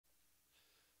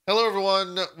Hello,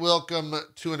 everyone. Welcome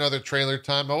to another trailer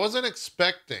time. I wasn't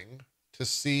expecting to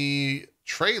see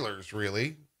trailers,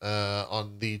 really,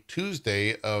 on the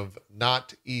Tuesday of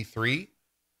not E3,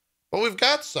 but we've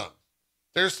got some.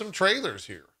 There's some trailers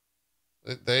here.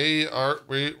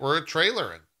 We're a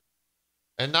trailer in.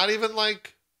 And not even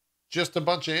like just a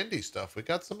bunch of indie stuff. We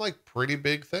got some like pretty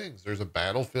big things. There's a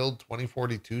Battlefield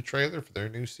 2042 trailer for their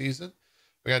new season.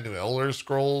 We got a new Elder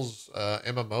Scrolls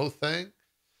MMO thing.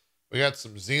 We got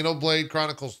some Xenoblade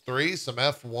Chronicles 3, some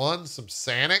F1, some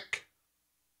Sonic,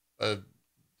 a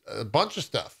bunch of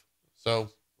stuff. So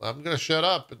I'm going to shut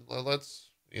up and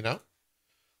let's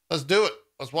do it.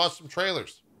 Let's watch some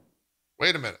trailers.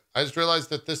 Wait a minute. I just realized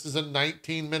that this is a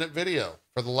 19-minute video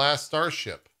for The Last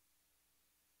Starship.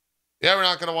 Yeah, we're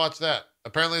not going to watch that.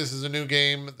 Apparently this is a new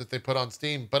game that they put on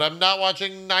Steam, but I'm not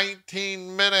watching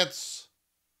 19 minutes.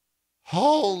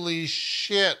 Holy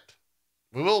shit.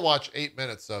 We will watch 8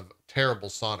 minutes of terrible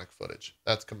Sonic footage.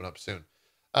 That's coming up soon.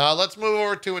 Let's move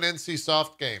over to an NC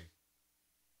Soft game.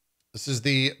 This is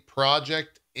the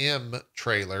Project M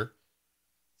trailer. It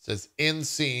says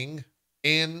NCing,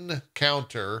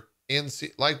 encounter,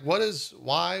 NC. Like,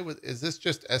 why is this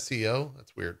just SEO?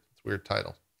 That's weird. It's a weird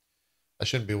title. I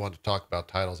shouldn't be one to talk about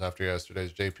titles after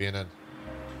yesterday's JPNN.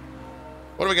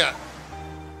 What do we got?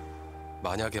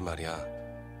 만약에 말이야.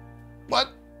 What?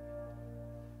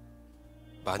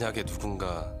 만약에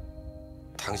누군가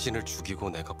당신을 죽이고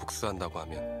내가 복수한다고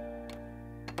하면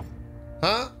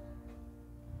Huh?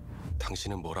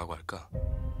 당신은 뭐라고 할까?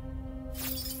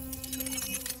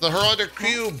 The Herodic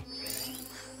Cube.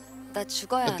 나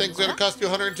죽어야 The 하는 thing's 거야? gonna cost you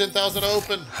 110,000 to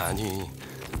open. 아니,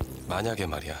 만약에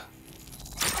말이야.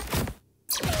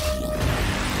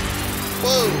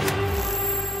 Whoa.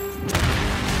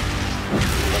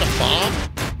 Is that a bomb?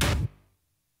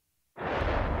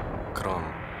 그럼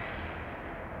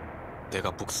내가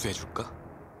복수해 줄까?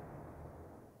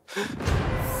 What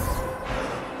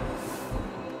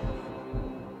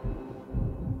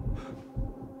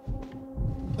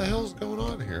the hell's going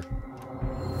on here?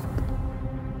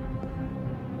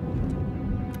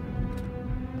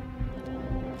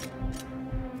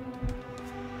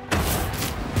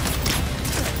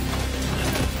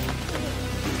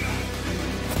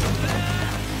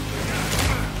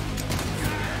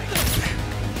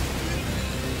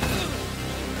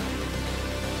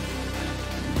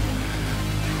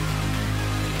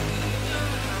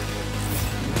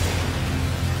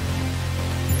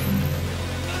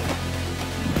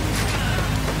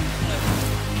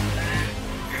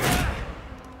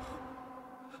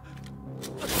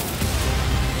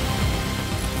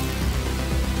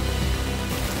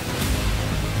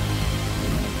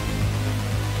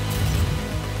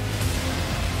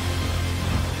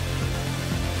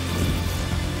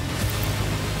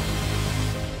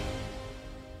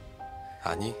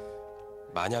 아니,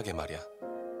 만약에 말이야.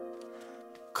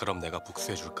 그럼 내가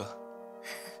복수해 줄까?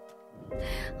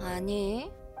 아니.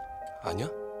 아니야?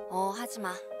 하지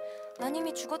마. 넌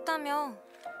이미 죽었다며.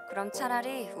 그럼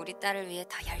차라리 우리 딸을 위해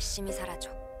더 열심히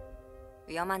살아줘.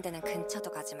 위험한 데는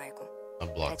근처도 가지 말고.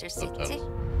 Unblocked 해줄 수 있지?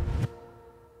 subtitles.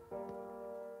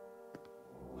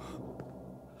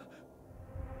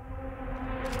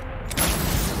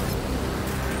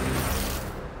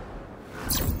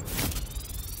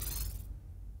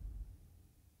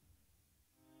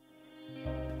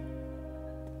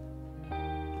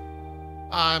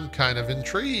 I'm kind of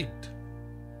intrigued.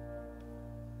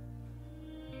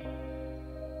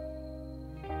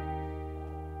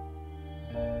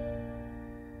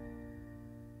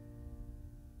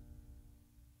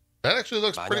 That actually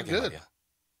looks pretty 만약에 good. 말이야.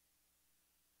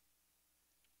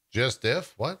 Just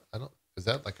if? What? Is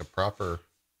that like a proper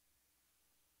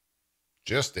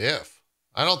just if?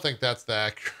 I don't think that's the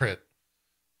accurate.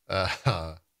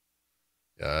 Yeah,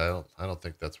 I don't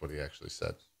think that's what he actually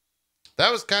said.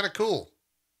 That was kind of cool.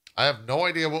 I have no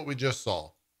idea what we just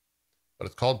saw, but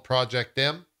it's called Project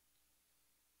M.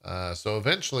 So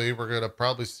eventually we're going to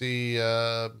probably see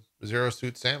Zero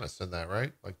Suit Samus in that,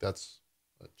 right? Like that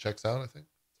checks out, I think.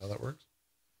 That's how that works.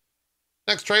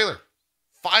 Next trailer.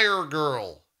 Fire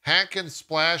Girl. Hack and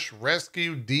Splash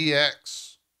Rescue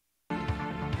DX.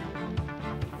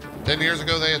 10 years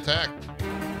ago they attacked.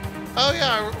 Oh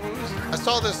yeah, I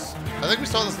saw this. I think we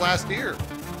saw this last year.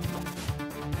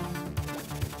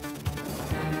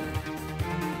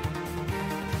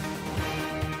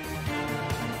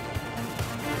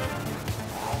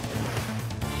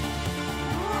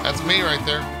 That's me right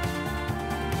there.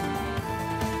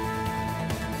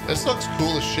 This looks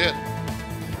cool as shit.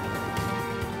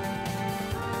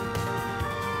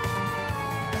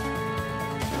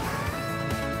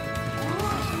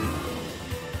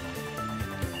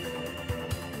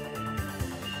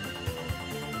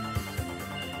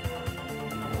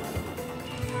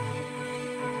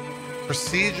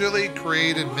 Procedurally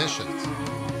created missions.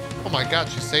 Oh my god,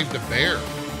 she saved a bear.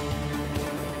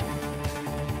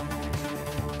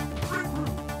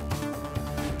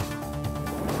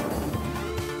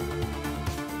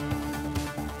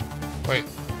 Wait,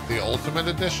 the Ultimate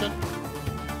Edition?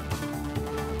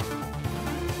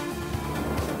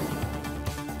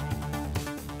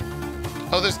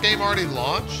 Oh, this game already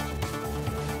launched?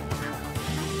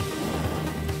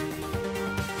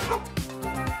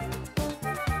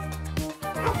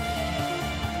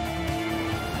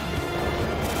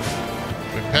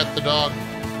 We pet the dog.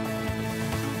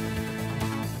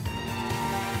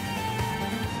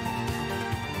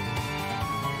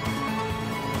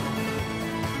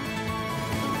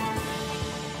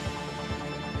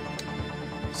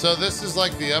 So this is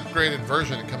like the upgraded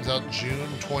version. It comes out June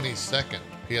 22nd.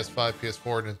 PS5,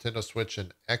 PS4, Nintendo Switch,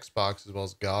 and Xbox, as well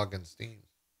as GOG and Steam.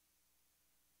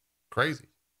 Crazy.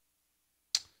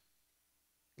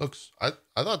 Looks, I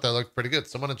thought that looked pretty good.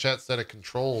 Someone in chat said it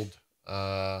controlled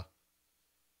kind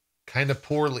of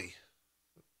poorly.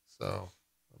 So,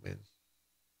 I mean,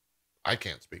 I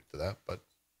can't speak to that, but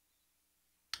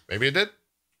maybe it did.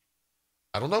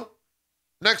 I don't know.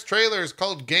 Next trailer is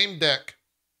called Game Deck.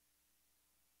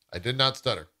 I did not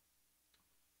stutter.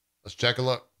 Let's check a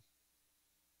look.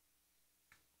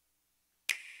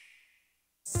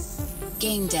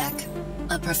 Game Deck,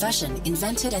 a profession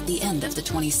invented at the end of the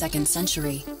 22nd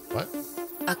century. What?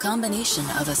 A combination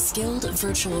of a skilled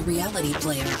virtual reality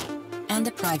player and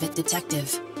a private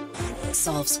detective.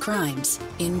 Solves crimes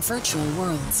in virtual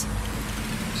worlds.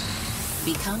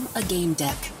 Become a Game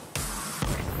Deck.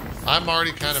 I'm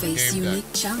already kind of Face a Game unique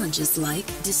Deck. challenges like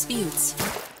disputes.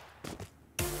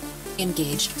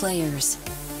 Engaged players.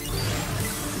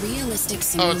 Realistic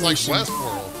Oh, it's like simulation.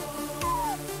 Westworld.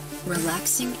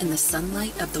 Relaxing in the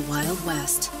sunlight of the Wild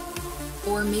West,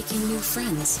 or making new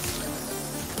friends.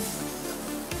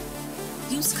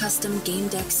 Use custom game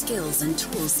deck skills and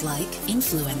tools like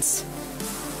influence,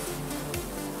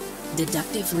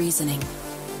 deductive reasoning,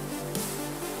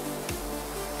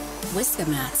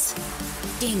 Whiskamats,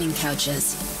 gaming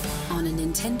couches, on a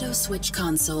Nintendo Switch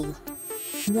console.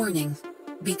 Warning.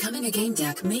 Becoming a game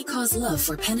deck may cause love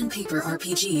for pen and paper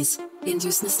RPGs,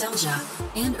 induce nostalgia,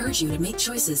 and urge you to make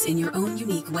choices in your own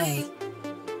unique way.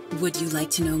 Would you like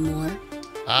to know more?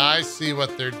 I see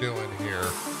what they're doing here.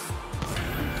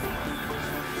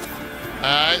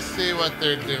 I see what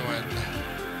they're doing.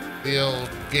 The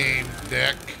old Game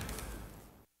Deck.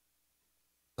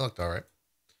 It looked all right.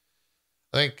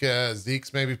 I think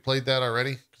Zeke's maybe played that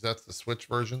already because that's the Switch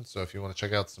version. So if you want to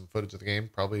check out some footage of the game,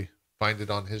 probably find it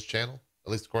on his channel,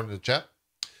 at least according to the chat.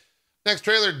 Next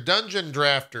trailer, Dungeon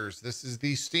Drafters. This is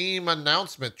the Steam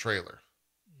announcement trailer.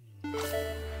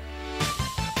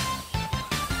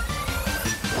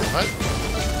 What?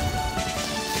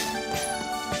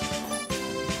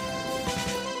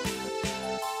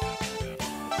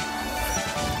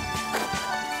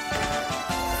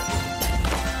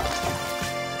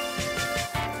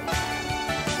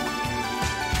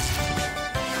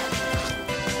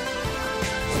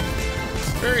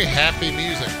 Very happy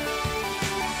music.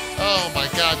 Oh my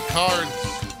God, cards.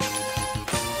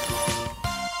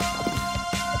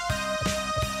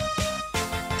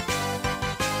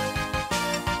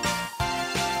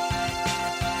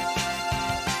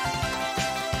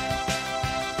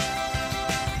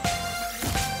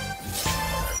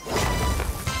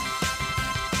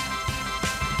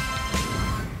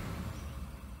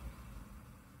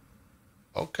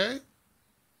 Okay.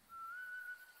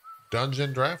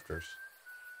 Dungeon Drafters.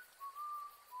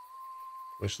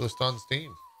 Wishlist on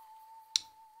Steam.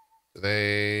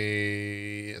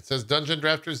 It says Dungeon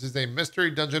Drafters is a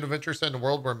mystery dungeon adventure set in a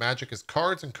world where magic is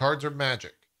cards and cards are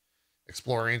magic.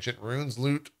 Explore ancient runes,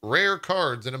 loot rare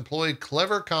cards, and employ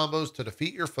clever combos to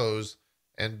defeat your foes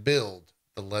and build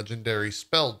the legendary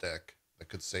spell deck that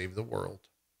could save the world.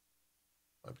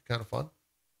 Might be kind of fun.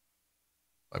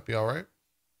 Might be all right.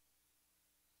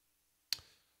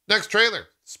 Next trailer,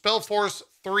 Spellforce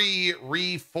 3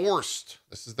 Reforced.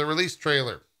 This is the release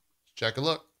trailer. Let's check a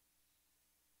look.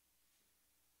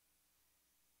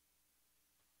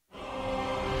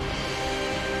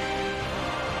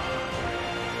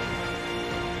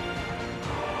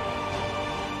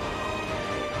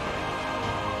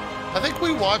 I think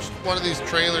we watched one of these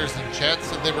trailers and chat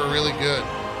said they were really good.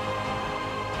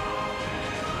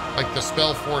 Like the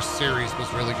Spellforce series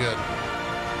was really good.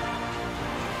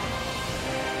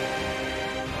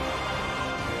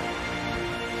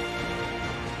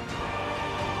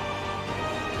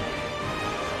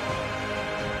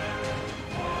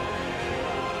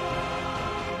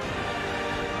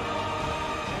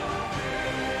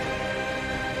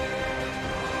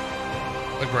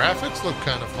 The graphics look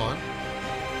kind of fun.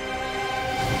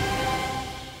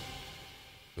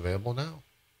 It's available now.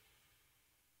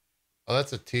 Oh,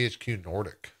 that's a THQ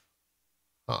Nordic.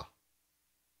 Huh.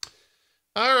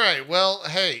 All right. Well,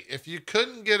 hey, if you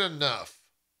couldn't get enough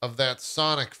of that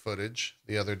Sonic footage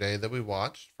the other day that we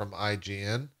watched from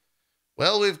IGN,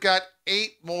 well, we've got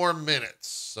 8 more minutes.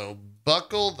 So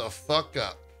buckle the fuck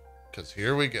up, because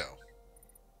here we go.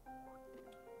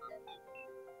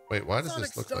 Wait, why does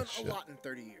this look like shit? Sonic's done a lot in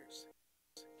 30 years.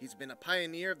 He's been a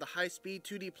pioneer of the high-speed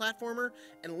 2D platformer,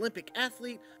 an Olympic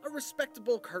athlete, a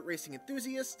respectable kart racing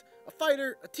enthusiast, a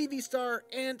fighter, a TV star,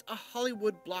 and a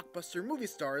Hollywood blockbuster movie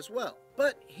star as well.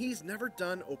 But he's never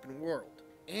done open world,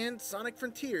 and Sonic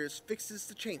Frontiers fixes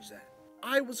to change that.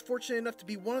 I was fortunate enough to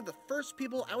be one of the first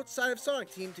people outside of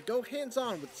Sonic Team to go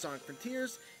hands-on with Sonic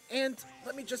Frontiers, and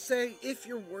let me just say, if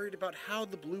you're worried about how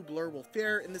the blue blur will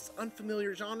fare in this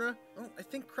unfamiliar genre, well, I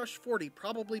think Crush 40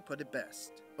 probably put it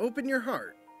best. Open your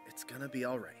heart, it's gonna be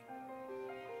alright.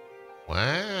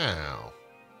 Wow.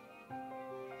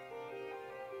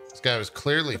 This guy was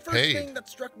clearly The first paid. thing that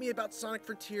struck me about Sonic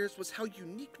Frontiers was how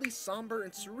uniquely somber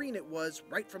and serene it was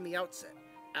right from the outset.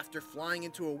 After flying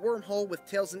into a wormhole with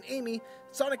Tails and Amy,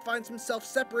 Sonic finds himself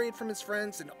separated from his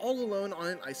friends and all alone on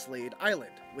an isolated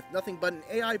island, with nothing but an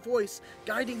AI voice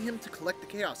guiding him to collect the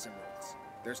Chaos Emeralds.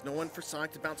 There's no one for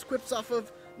Sonic to bounce quips off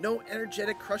of, no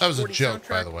energetic Crush 40 That was a joke, soundtrack,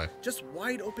 by the way. just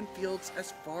wide open fields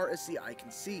as far as the eye can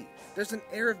see. There's an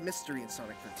air of mystery in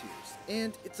Sonic Frontiers,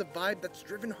 and it's a vibe that's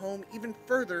driven home even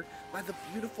further by the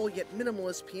beautiful yet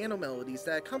minimalist piano melodies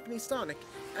that accompany Sonic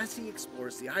as he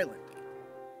explores the island.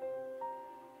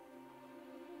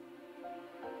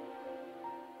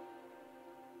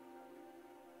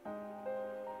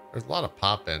 There's a lot of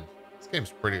pop in. This game's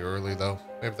pretty early, though.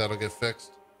 Maybe that'll get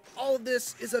fixed. All of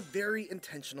this is a very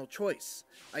intentional choice.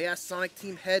 I asked Sonic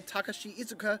Team head Takashi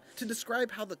Izuka to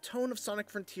describe how the tone of Sonic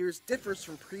Frontiers differs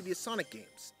from previous Sonic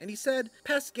games, and he said,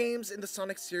 past games in the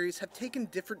Sonic series have taken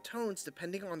different tones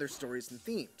depending on their stories and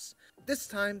themes. This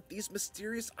time, these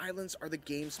mysterious islands are the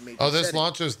game's major Oh, this setting.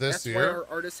 launches this That's year? why our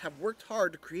artists have worked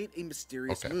hard to create a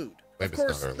mysterious Okay. mood. Maybe Of it's not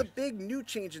course, early. the big new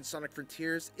change in Sonic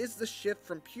Frontiers is the shift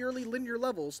from purely linear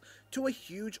levels to a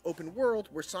huge open world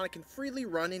where Sonic can freely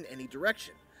run in any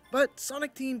direction. But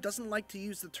Sonic Team doesn't like to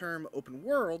use the term open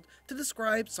world to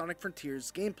describe Sonic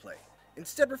Frontiers' gameplay,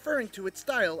 instead referring to its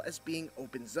style as being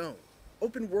open zone.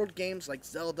 Open world games like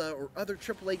Zelda or other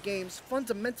AAA games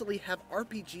fundamentally have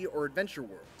RPG or adventure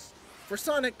worlds. For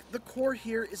Sonic, the core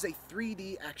here is a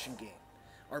 3D action game.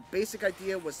 Our basic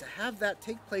idea was to have that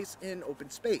take place in open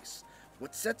space.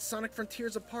 What sets Sonic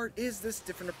Frontiers apart is this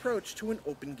different approach to an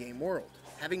open game world.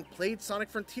 Having played Sonic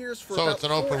Frontiers for So about it's an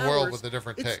 4 open hours, world with a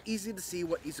different it's take. easy to see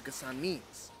what Izuka-san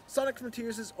means. Sonic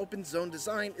Frontiers' open zone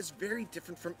design is very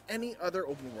different from any other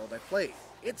open world I've played.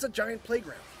 It's a giant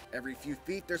playground. Every few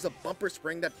feet there's a bumper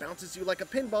spring that bounces you like a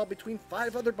pinball between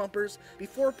 5 other bumpers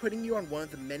before putting you on one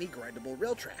of the many grindable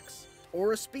rail tracks.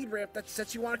 Or a speed ramp that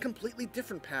sets you on a completely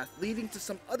different path leading to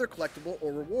some other collectible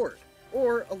or reward.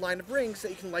 Or a line of rings that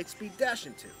you can lightspeed dash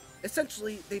into.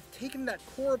 Essentially, they've taken that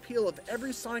core appeal of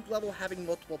every Sonic level having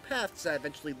multiple paths that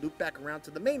eventually loop back around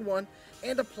to the main one,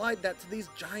 and applied that to these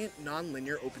giant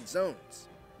non-linear open zones.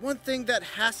 One thing that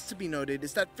has to be noted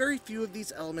is that very few of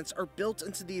these elements are built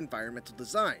into the environmental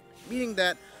design, meaning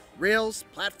that rails,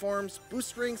 platforms,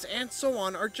 boost rings, and so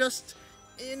on are just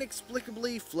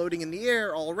inexplicably floating in the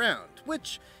air all around,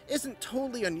 which isn't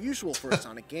totally unusual for a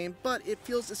Sonic game, but it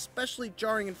feels especially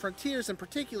jarring in Frontiers in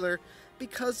particular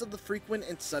because of the frequent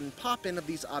and sudden pop-in of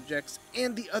these objects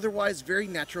and the otherwise very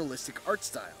naturalistic art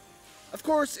style. Of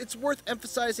course, it's worth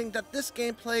emphasizing that this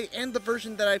gameplay and the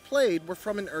version that I played were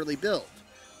from an early build,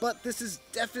 but this is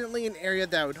definitely an area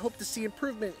that I would hope to see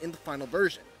improvement in the final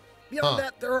version. Beyond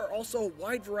that, there are also a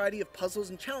wide variety of puzzles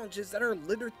and challenges that are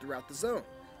littered throughout the zone,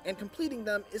 and completing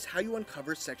them is how you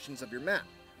uncover sections of your map.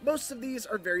 Most of these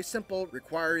are very simple,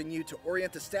 requiring you to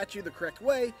orient a statue the correct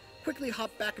way, quickly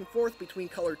hop back and forth between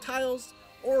colored tiles,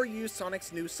 or use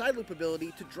Sonic's new side loop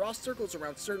ability to draw circles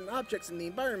around certain objects in the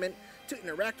environment to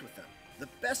interact with them. The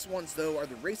best ones, though, are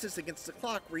the races against the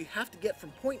clock where you have to get from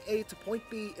point A to point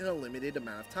B in a limited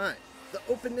amount of time. The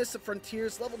openness of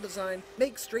Frontiers level design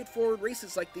makes straightforward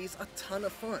races like these a ton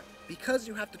of fun, because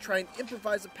you have to try and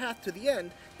improvise a path to the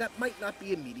end that might not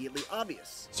be immediately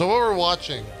obvious. So what we're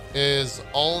watching is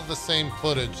all of the same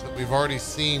footage that we've already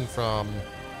seen from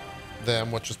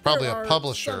them, which is probably There a are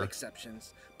publisher some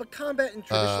exceptions, but combat in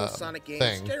traditional Sonic games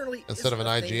thing generally instead of isn't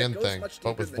an a thing IGN that goes thing, much but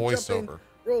deeper with than jumping, voiceover.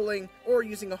 rolling, or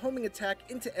using a homing attack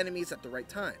into enemies at the right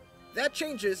time. That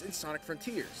changes in Sonic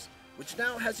Frontiers. which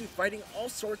now has you fighting all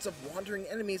sorts of wandering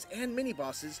enemies and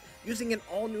mini-bosses using an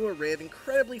all-new array of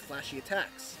incredibly flashy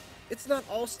attacks. It's not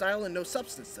all style and no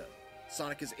substance though.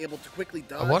 Sonic is able to quickly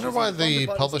dodge. I wonder why using the bumper buttons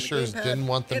on publishers gamepad, didn't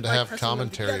want them and to by have pressing them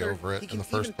commentary together, over it he in can the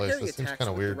first even place. parry That seems attacks kind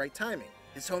of with weird. the right timing.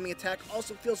 His homing attack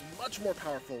also feels much more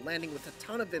powerful, landing with a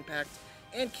ton of impact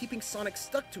and keeping Sonic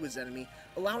stuck to his enemy,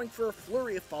 allowing for a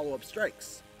flurry of follow-up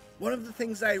strikes. One of the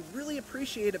things I really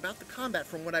appreciate about the combat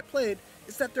from what I played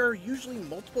is that there are usually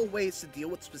multiple ways to deal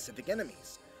with specific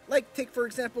enemies. Like, take for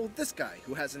example this guy,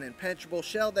 who has an impenetrable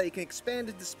shell that he can expand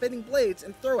into spinning blades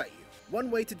and throw at you. One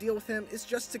way to deal with him is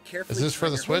just to carefully Is this for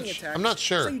time the your homing Switch? attacks I'm not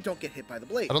sure. so you don't get hit by the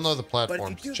blades. I don't know the But if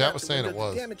platforms. you do Chat that, was the saying it window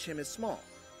was. to damage him is small.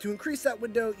 To increase that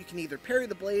window, you can either parry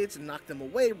the blades and knock them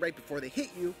away right before they hit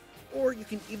you, or you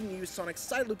can even use Sonic's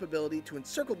side loop ability to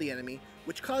encircle the enemy,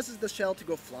 which causes the shell to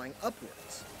go flying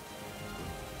upwards.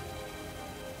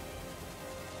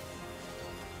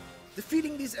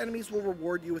 Defeating these enemies will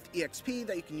reward you with EXP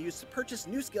that you can use to purchase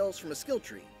new skills from a skill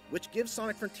tree, which gives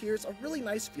Sonic Frontiers a really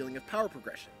nice feeling of power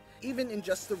progression, even in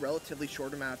just the relatively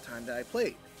short amount of time that I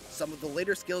played. Some of the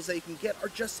later skills that you can get are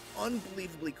just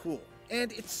unbelievably cool,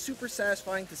 and it's super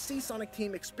satisfying to see Sonic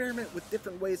Team experiment with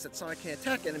different ways that Sonic can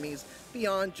attack enemies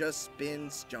beyond just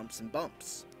spins, jumps, and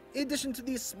bumps. In addition to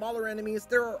these smaller enemies,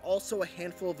 there are also a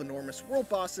handful of enormous world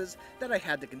bosses that I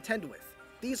had to contend with.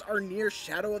 These are near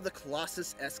Shadow of the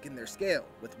Colossus-esque in their scale,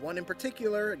 with one in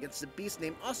particular against a beast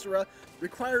named Asura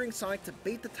requiring Sonic to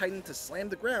bait the Titan to slam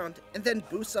the ground and then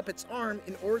boost up its arm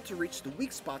in order to reach the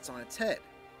weak spots on its head.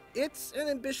 It's an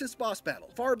ambitious boss battle,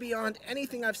 far beyond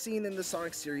anything I've seen in the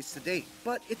Sonic series to date,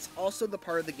 but it's also the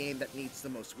part of the game that needs the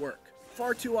most work.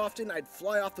 Far too often, I'd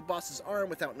fly off the boss's arm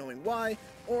without knowing why,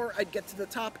 or I'd get to the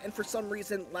top and for some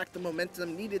reason lack the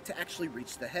momentum needed to actually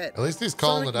reach the head. At least he's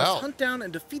calling Sonic it must out. hunt down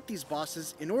and defeat these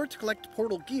bosses in order to collect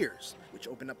portal gears, which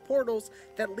open up portals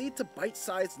that lead to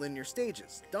bite-sized linear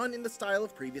stages, done in the style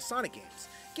of previous Sonic games,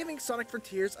 giving Sonic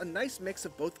Frontiers a nice mix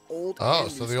of both old and new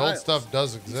so the styles. old stuff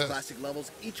does These exist. classic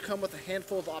levels each come with a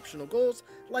handful of optional goals,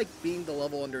 like beating the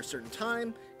level under a certain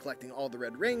time, collecting all the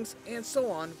red rings, and so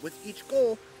on, with each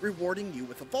goal rewarding you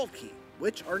with a vault key,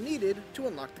 which are needed to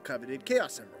unlock the coveted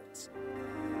Chaos Emeralds.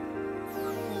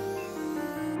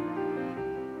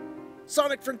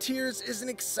 Sonic Frontiers is an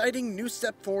exciting new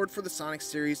step forward for the Sonic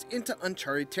series into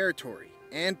uncharted territory,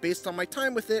 and based on my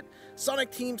time with it,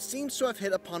 Sonic Team seems to have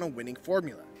hit upon a winning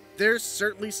formula. There's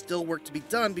certainly still work to be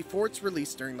done before it's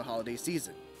released during the holiday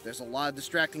season. There's a lot of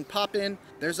distracting pop-in,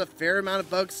 there's a fair amount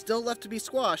of bugs still left to be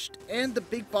squashed, and the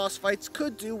big boss fights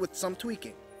could do with some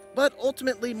tweaking. But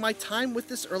ultimately, my time with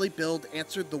this early build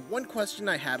answered the one question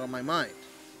I had on my mind.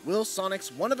 Will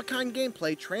Sonic's one-of-a-kind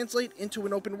gameplay translate into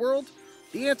an open world?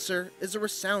 The answer is a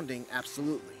resounding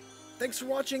absolutely. Thanks for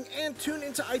watching, and tune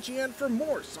into IGN for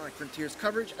more Sonic Frontiers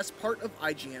coverage as part of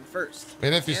IGN First. I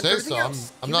mean, if you And say for so,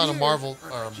 everything I'm else, not a keep it Marvel here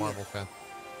or on a IGN. Marvel fan.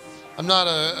 I'm not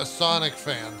a Sonic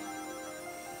fan.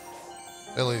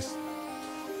 At least,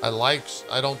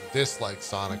 I don't dislike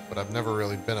Sonic, but I've never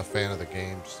really been a fan of the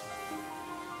games.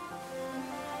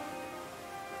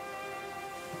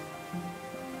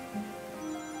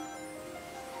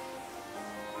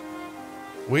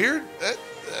 Weird?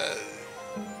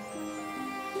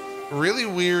 Really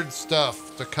weird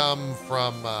stuff to come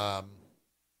from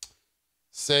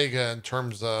Sega in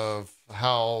terms of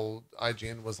how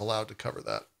IGN was allowed to cover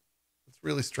that. It's a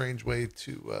really strange way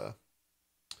to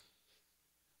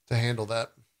handle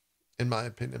that, in my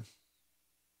opinion.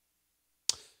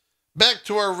 Back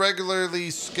to our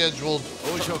regularly scheduled...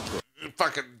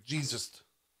 fucking Jesus.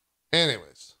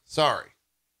 Anyways, sorry.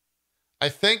 I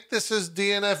think this is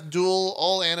DNF Duel.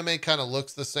 All anime kind of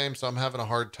looks the same, so I'm having a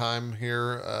hard time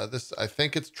here. I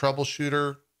think it's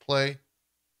Troubleshooter Play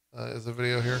is the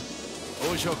video here.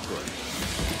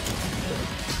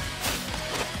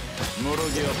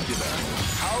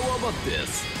 How about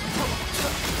this?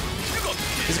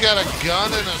 He's got a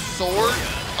gun and a sword.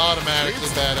 Automatically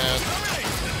badass.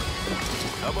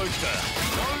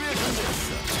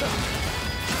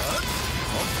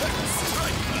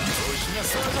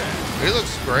 He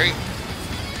looks great.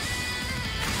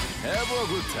 Have a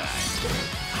good time.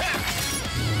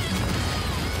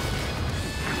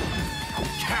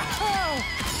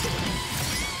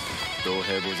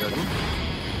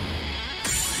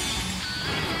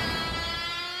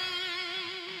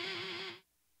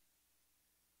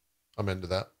 I'm into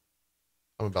that.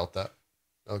 I'm about that.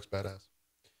 That looks badass.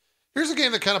 Here's a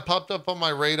game that kind of popped up on my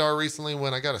radar recently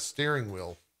when I got a steering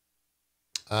wheel.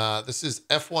 This is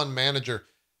F1 Manager.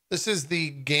 This is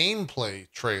the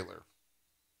gameplay trailer.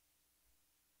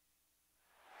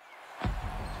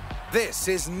 This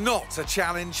is not a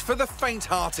challenge for the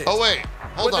faint-hearted. Oh, wait.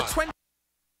 Hold With on. the 20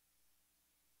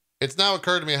 It's now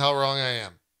occurred to me how wrong I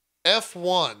am.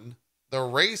 F1, the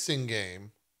racing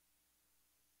game,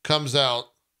 comes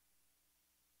out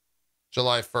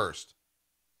July 1st.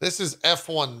 This is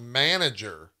F1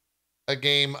 Manager, a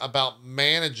game about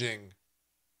managing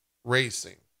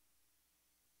racing.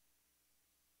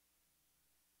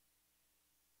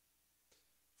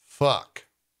 Fuck.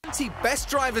 20 best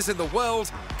drivers in the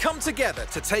world come together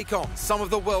to take on some of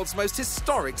the world's most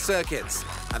historic circuits.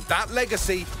 And that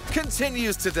legacy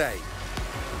continues today.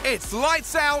 It's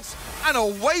lights out and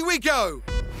away we go.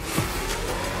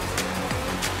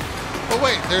 Oh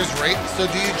wait, there's race. So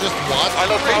do you just watch I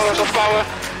love power, I races? love power.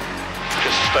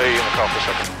 Just stay in the car for a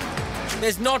second.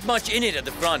 There's not much in it at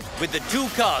the front, with the two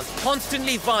cars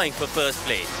constantly vying for first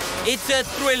place. It's a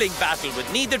thrilling battle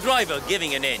with neither driver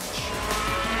giving an inch.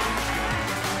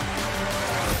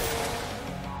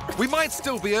 We might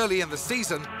still be early in the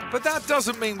season, but that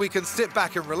doesn't mean we can sit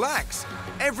back and relax.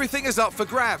 Everything is up for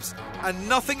grabs, and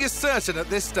nothing is certain at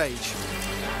this stage.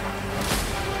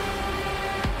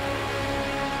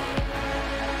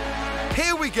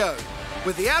 Here we go,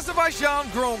 with the Azerbaijan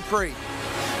Grand Prix.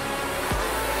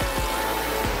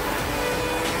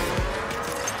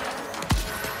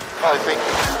 I think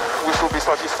we should be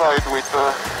satisfied with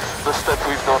the step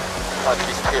we've done, at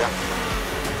least here.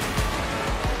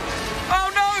 Oh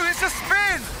no, it's a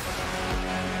spin!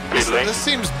 This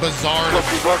seems bizarre.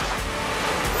 Look, we've got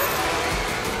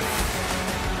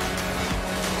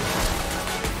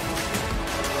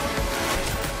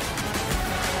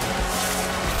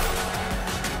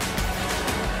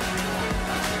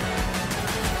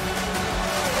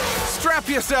Strap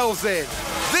yourselves in.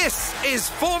 This is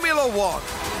Formula One.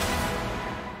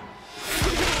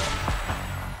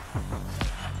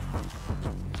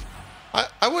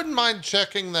 I wouldn't mind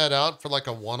checking that out for like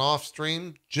a one-off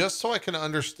stream, just so I can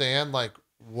understand like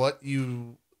what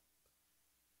you...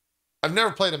 I've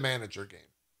never played a manager game,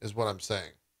 is what I'm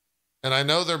saying. And I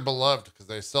know they're beloved because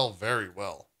they sell very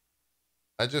well.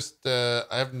 I just, I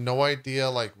have no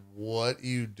idea like what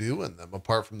you do in them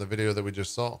apart from the video that we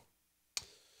just saw.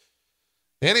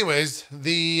 Anyways,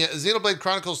 the Xenoblade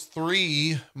Chronicles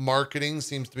 3 marketing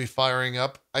seems to be firing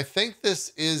up. I think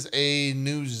this is a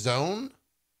new zone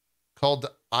called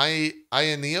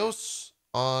Ioneos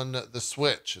on the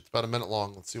Switch. It's about a minute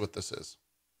long. Let's see what this is.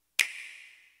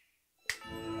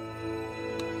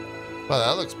 Wow,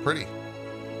 that looks pretty.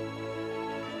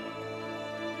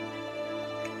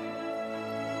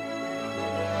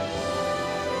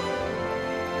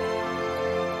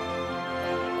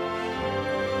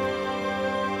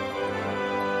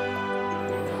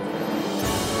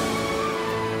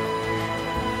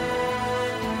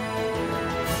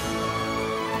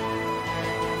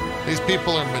 These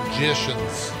people are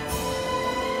magicians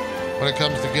when it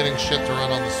comes to getting shit to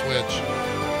run on the Switch.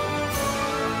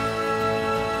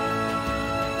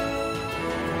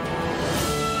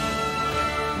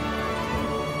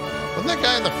 Wasn't that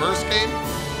guy in the first game?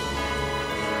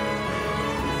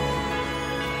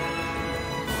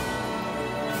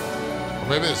 Or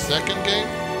maybe the second game?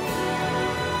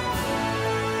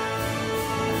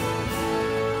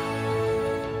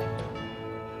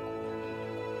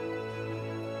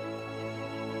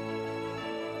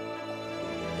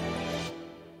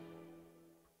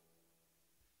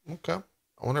 Okay.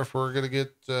 I wonder if we're going to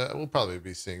get, we'll probably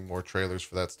be seeing more trailers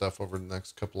for that stuff over the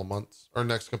next couple of months or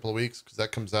next couple of weeks, because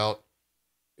that comes out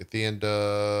at the end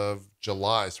of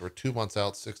July. So we're 2 months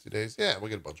out, 60 days. Yeah, we'll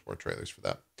get a bunch more trailers for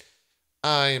that.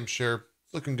 I am sure.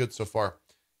 It's looking good so far.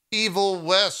 Evil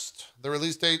West, the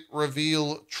release date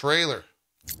reveal trailer.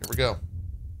 Here we go.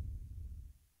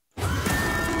 I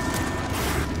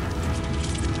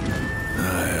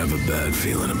have a bad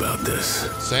feeling about this.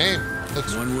 Same.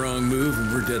 Looks One wrong move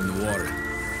and we're dead in the water.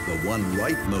 The one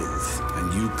right move,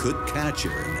 and you could catch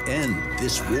her and end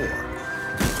this war.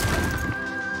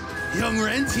 Young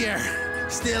Rentier,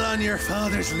 still on your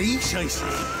father's leash, I see.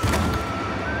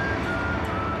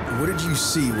 What did you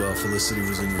see while Felicity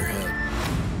was in your head?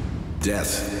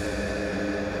 Death.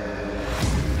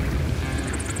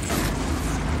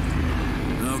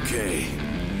 Okay,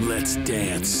 let's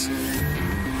dance.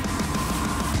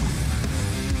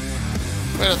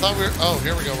 Wait, I thought we were... Oh,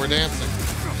 here we go. We're dancing.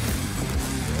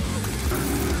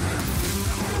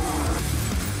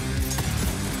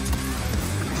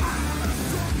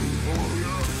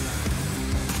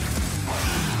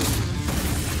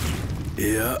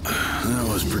 Yeah, that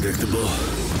was predictable.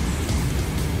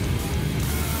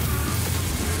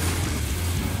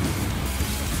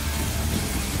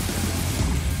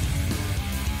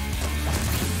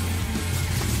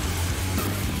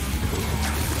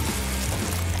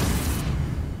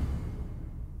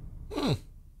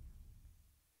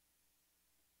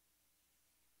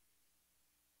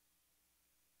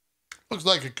 Looks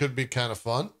like it could be kind of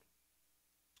fun.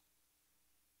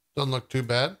 Doesn't look too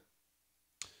bad.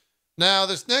 Now,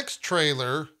 this next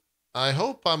trailer, I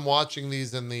hope I'm watching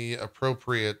these in the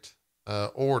appropriate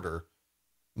order.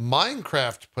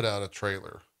 Minecraft put out a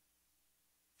trailer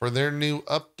for their new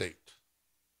update.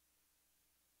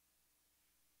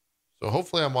 So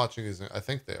hopefully I'm watching these. I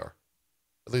think they are,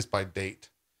 at least by date.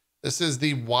 This is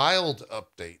the Wild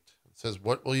update. It says,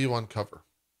 what will you uncover?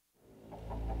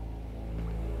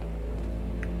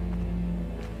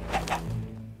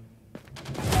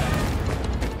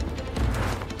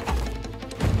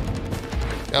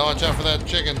 Gotta watch out for that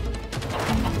chicken.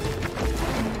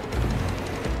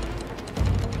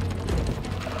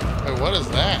 Wait, what is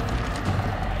that?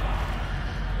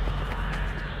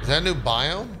 Is that a new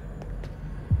biome?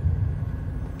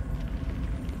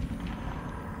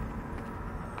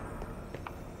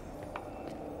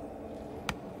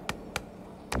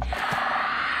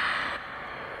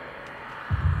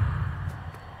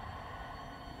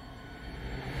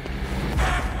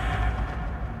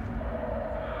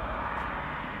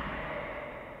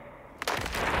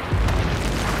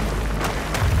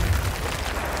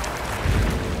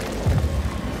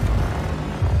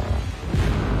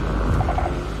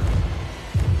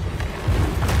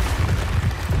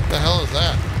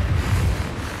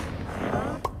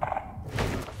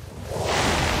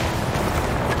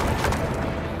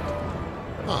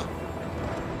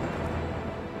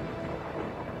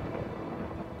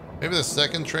 Maybe the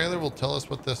second trailer will tell us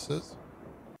what this is.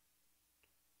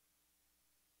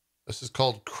 This is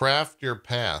called Craft Your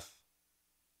Path.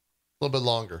 A little bit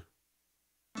longer.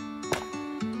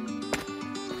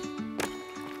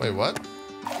 Wait, what?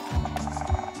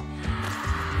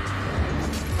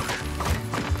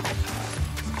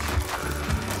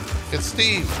 It's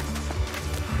Steve.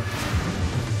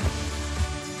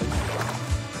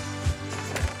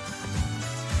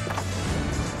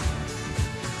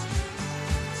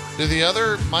 Do the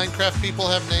other Minecraft people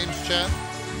have names, chat?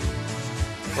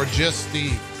 Or just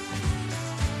Steve?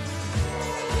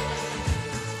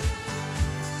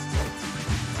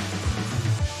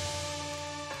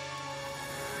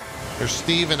 There's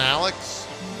Steve and Alex.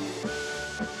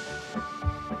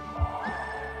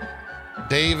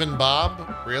 Dave and Bob.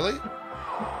 Really?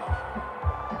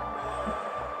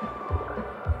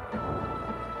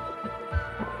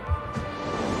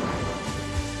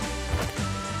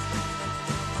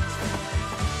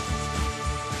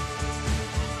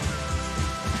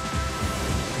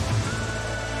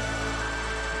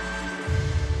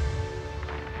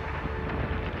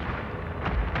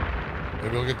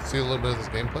 Maybe we'll get to see a little bit of this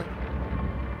gameplay.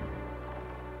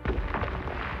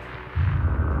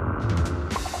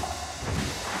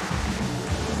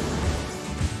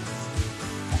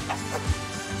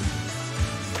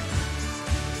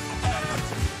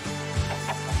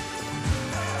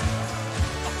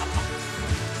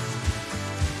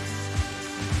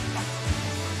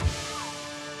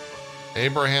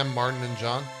 Abraham, Martin, and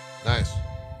John. Nice.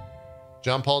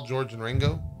 John, Paul, George, and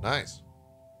Ringo. Nice.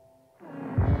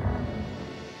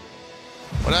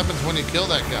 What happens when you kill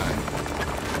that guy?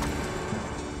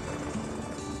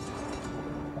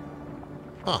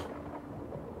 Huh.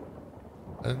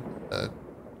 And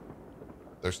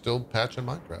they're still patching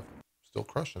Minecraft. Still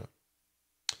crushing it.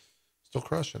 Still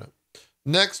crushing it.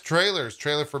 Next trailers.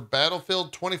 Trailer for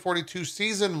Battlefield 2042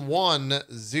 Season 1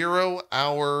 0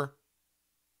 Hour.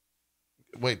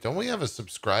 Wait, don't we have a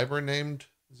subscriber named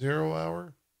 0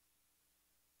 Hour?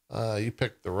 You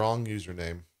picked the wrong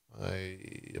username. I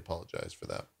apologize for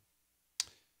that.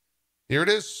 Here it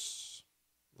is.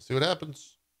 Let's see what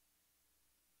happens.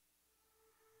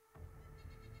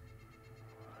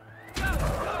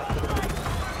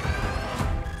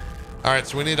 All right,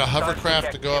 so we need a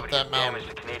hovercraft to go up that mountain.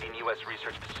 The Canadian-U.S.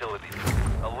 research facilities.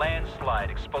 A landslide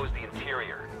exposed the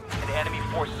interior, and enemy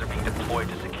forces are being deployed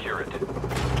to secure it.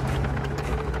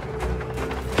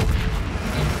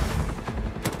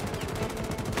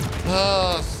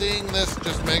 Seeing this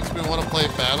just makes me want to play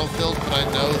Battlefield, but I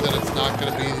know that it's not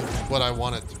going to be what I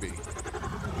want it to be.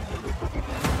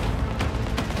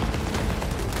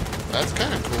 That's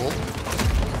kind of cool.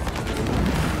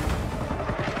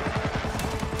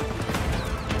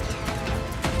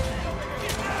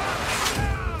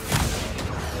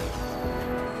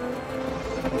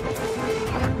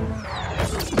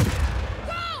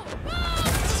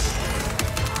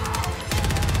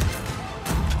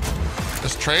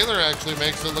 This trailer actually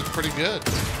makes it look pretty good.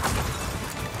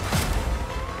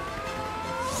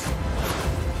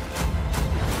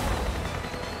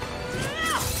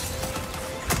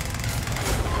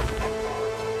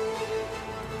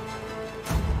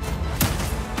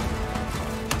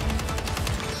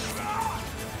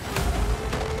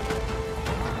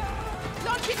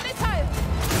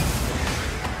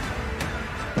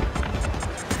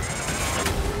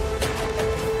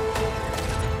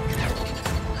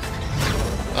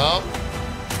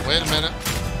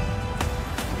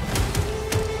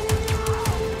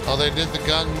 they did the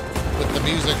gun with the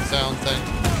music sound thing.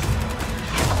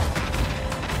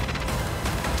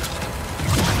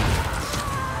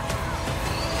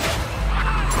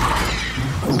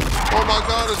 Oh my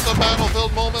god, it's a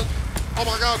Battlefield moment. Oh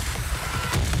my god.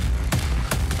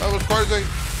 That was crazy.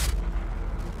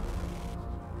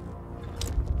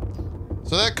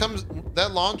 So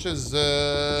that launches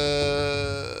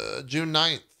June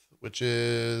 9th, which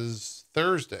is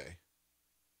Thursday.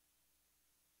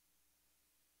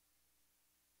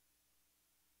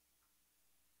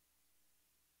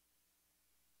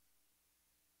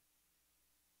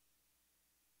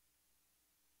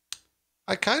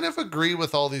 I kind of agree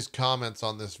with all these comments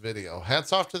on this video.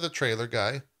 Hats off to the trailer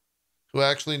guy who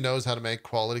actually knows how to make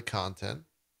quality content.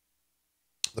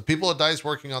 The people at DICE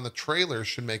working on the trailer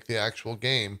should make the actual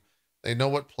game. They know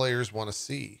what players want to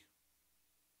see.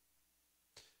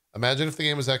 Imagine if the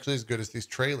game was actually as good as these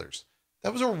trailers.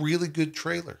 That was a really good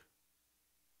trailer.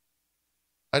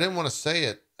 I didn't want to say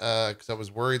it because I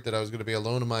was worried that I was going to be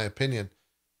alone in my opinion.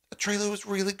 The trailer was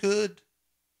really good.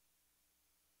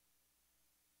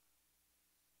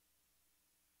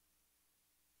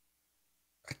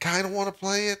 I kind of want to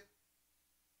play it.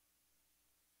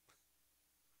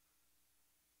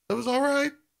 It was all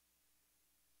right.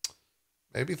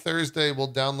 Maybe Thursday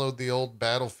we'll download the old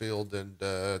Battlefield and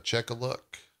check a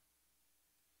look.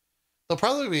 They'll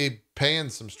probably be paying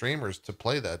some streamers to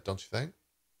play that, don't you think?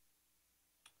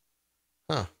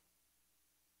 Huh.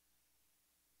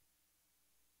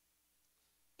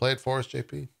 Play it for us,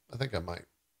 JP? I think I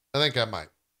might.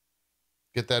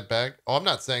 Get that bag. Oh, I'm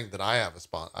not saying that I have a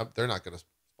sponsor. They're not going to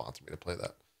sponsor me to play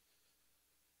that.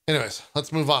 Anyways,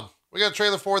 let's move on. We got a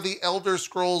trailer for the Elder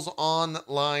Scrolls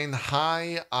Online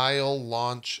High Isle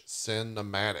launch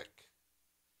cinematic.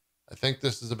 I think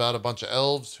this is about a bunch of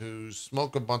elves who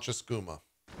smoke a bunch of skooma.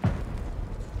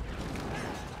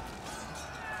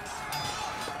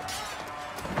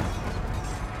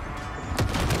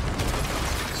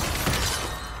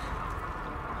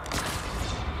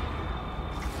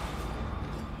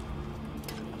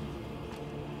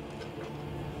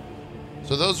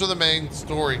 So those are the main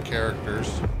story characters.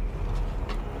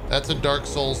 That's a Dark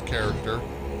Souls character.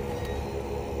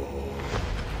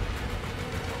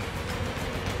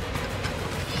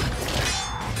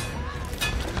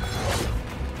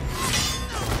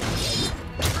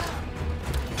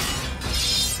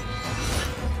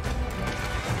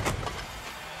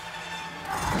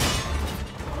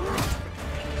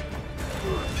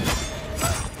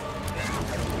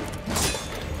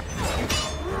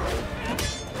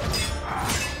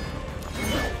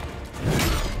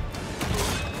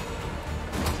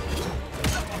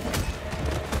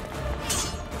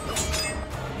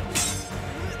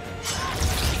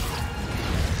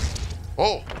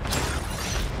 Oh!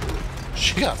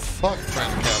 She got fucked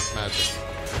trying to cast magic.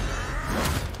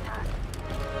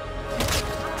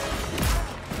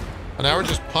 And now we're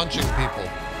just punching people.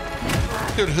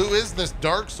 Dude, who is this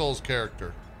Dark Souls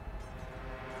character?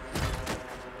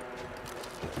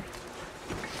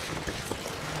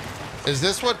 Is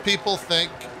this what people think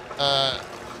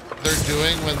they're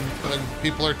doing when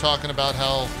people are talking about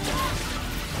how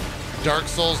Dark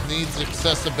Souls needs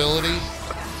accessibility?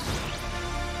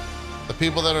 The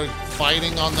people that are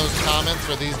fighting on those comments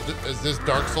is this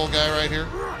Dark Soul guy right here?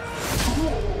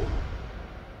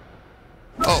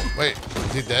 Oh, wait,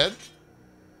 is he dead?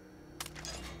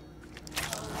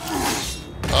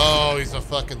 Oh, he's a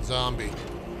fucking zombie.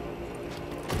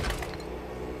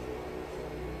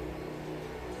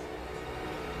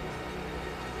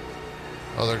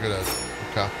 Oh, they're good at it.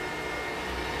 Okay.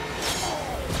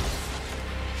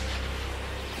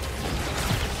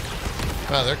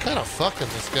 Wow, they're kind of fucking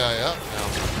this guy up now.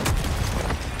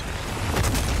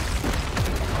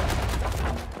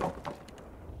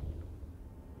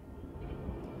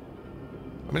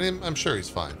 I mean, I'm sure he's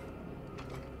fine.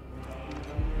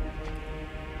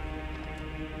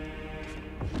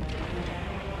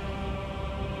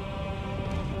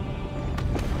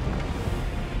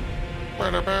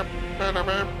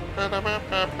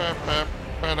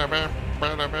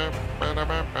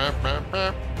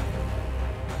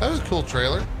 That was a cool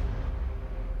trailer.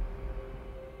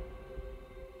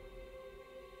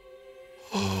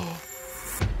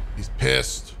 He's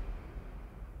pissed.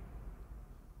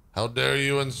 How dare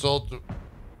you insult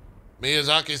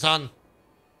Miyazaki-san?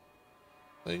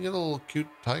 You can get a little cute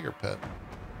tiger pet.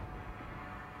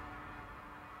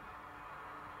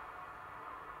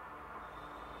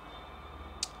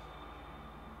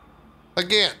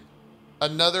 Again,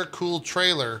 another cool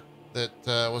trailer that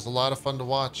was a lot of fun to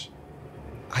watch.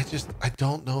 I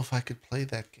don't know if I could play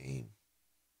that game.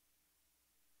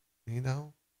 You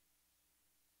know?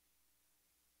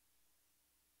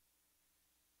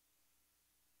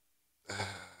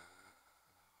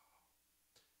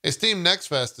 A Steam Next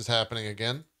Fest is happening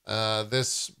again.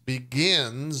 This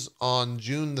begins on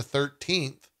June the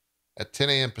 13th at 10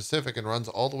 a.m. Pacific and runs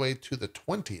all the way to the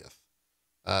 20th.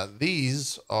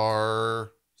 These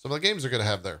are some of the games they're going to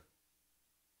have there.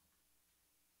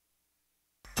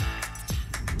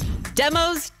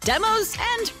 Demos,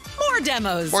 and more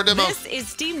demos. More demos. This is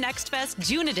Steam Next Fest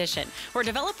June edition, where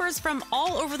developers from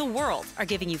all over the world are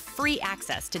giving you free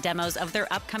access to demos of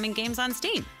their upcoming games on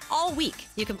Steam. All week,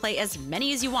 you can play as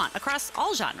many as you want across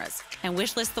all genres and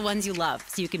wishlist the ones you love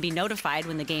so you can be notified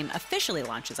when the game officially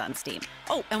launches on Steam.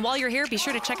 Oh, and while you're here, be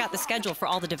sure to check out the schedule for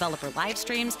all the developer live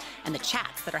streams and the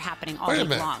chats that are happening all week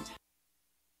long.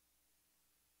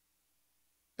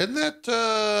 Isn't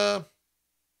that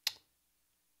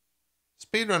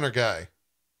Speedrunner guy?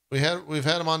 We've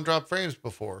had him on Drop Frames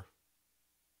before.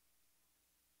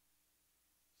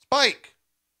 Spike.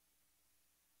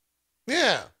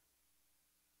 Yeah.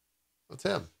 That's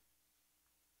him.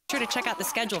 Be sure to check out the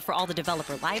schedule for all the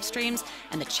developer live streams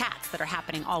and the chats that are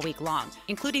happening all week long,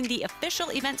 including the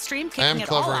official event stream kicking it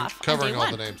all off covering on all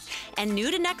day the one. names. And new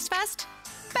to Next Fest,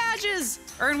 badges.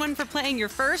 Earn one for playing your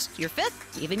first, your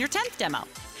fifth, even your 10th demo.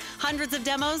 Hundreds of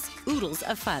demos, oodles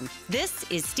of fun. This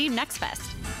is Steam Next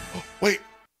Fest. Wait,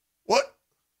 what?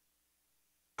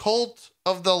 Cult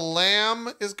of the Lamb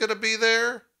is going to be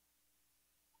there?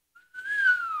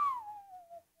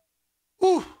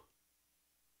 Ooh.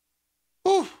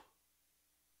 Ooh.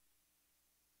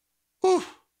 Ooh.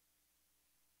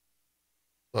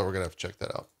 Well, we're going to have to check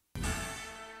that out.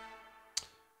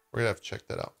 We're going to have to check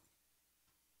that out.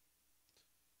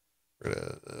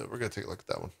 We're going to take a look at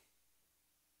that one.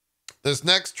 This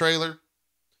next trailer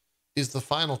is the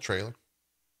final trailer,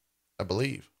 I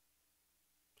believe.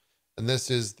 And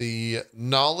this is the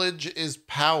Knowledge is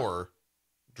Power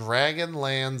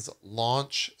Dragonlands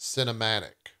launch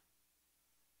cinematic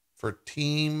for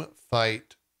Team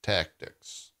Fight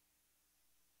Tactics.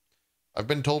 I've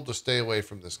been told to stay away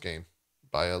from this game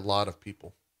by a lot of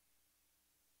people.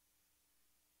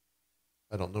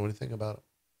 I don't know anything about it.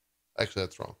 Actually,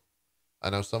 that's wrong. I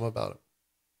know some about it.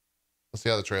 Let's see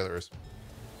how the trailer is.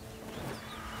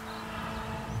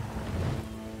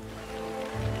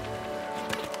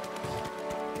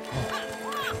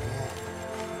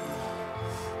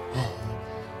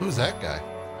 Who's that guy?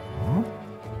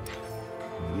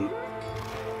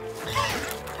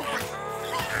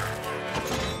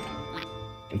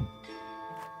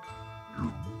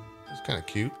 That's kind of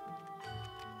cute.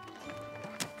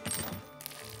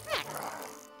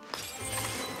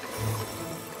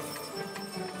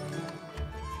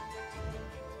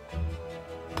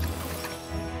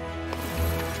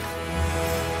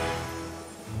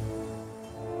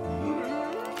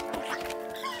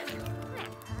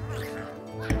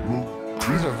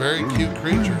 These are very cute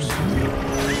creatures.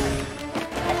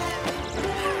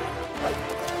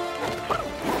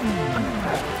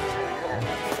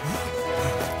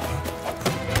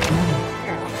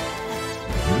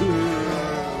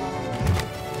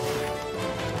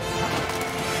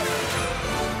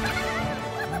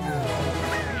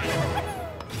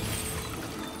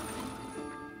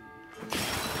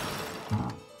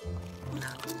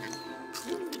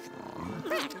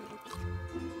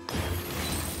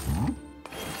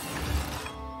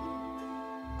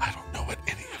 I don't know what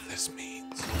any of this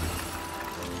means.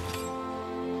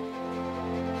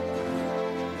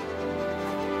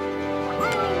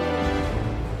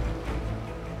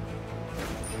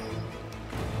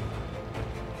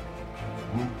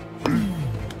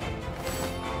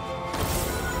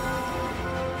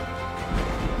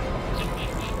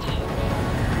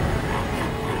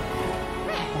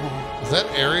 Is that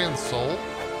Aryan Soul?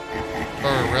 Or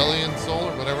Aurelian Soul,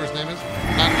 or whatever his name is?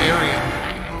 Not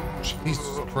Aryan.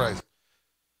 Jesus Christ.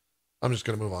 I'm just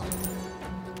going to move on.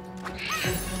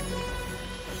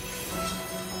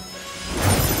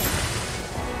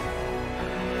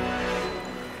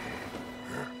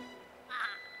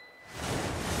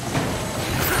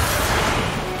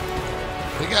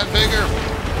 He got bigger.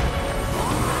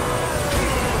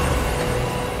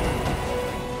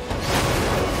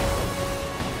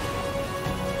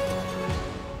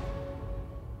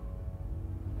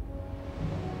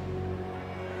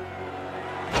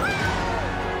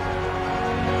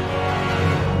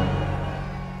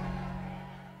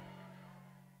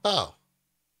 Oh.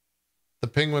 The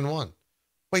Penguin won.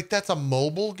 Wait, that's a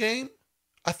mobile game?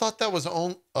 I thought that was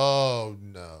on. Oh,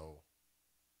 no.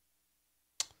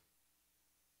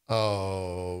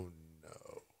 Oh,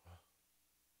 no.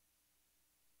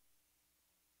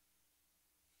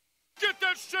 Get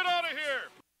that shit out of here!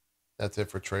 That's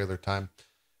it for trailer time.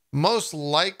 Most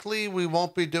likely, we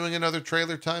won't be doing another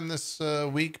trailer time this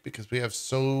week because we have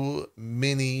so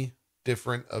many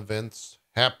different events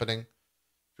happening.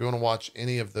 If you want to watch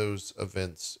any of those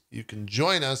events, you can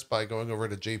join us by going over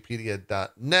to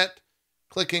jpedia.net,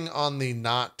 clicking on the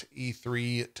Not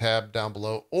E3 tab down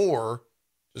below, or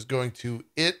just going to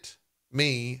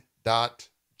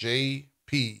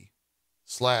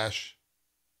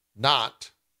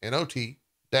itmeJP/not, N-O-T,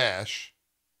 dash,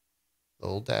 the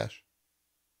little dash,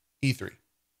 E3.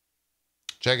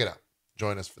 Check it out.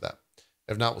 Join us for that.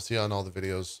 If not, we'll see you on all the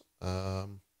videos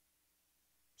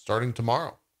starting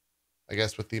tomorrow, I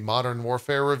guess, with the Modern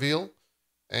Warfare reveal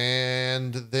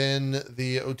and then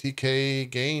the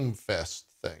OTK Game Fest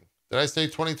thing. Did I say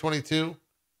 2022?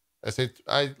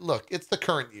 Look, it's the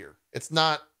current year. It's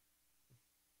not,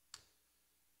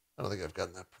 I don't think I've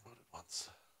gotten that promoted once.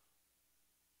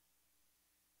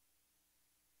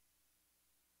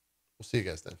 We'll see you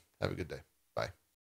guys then. Have a good day. Bye.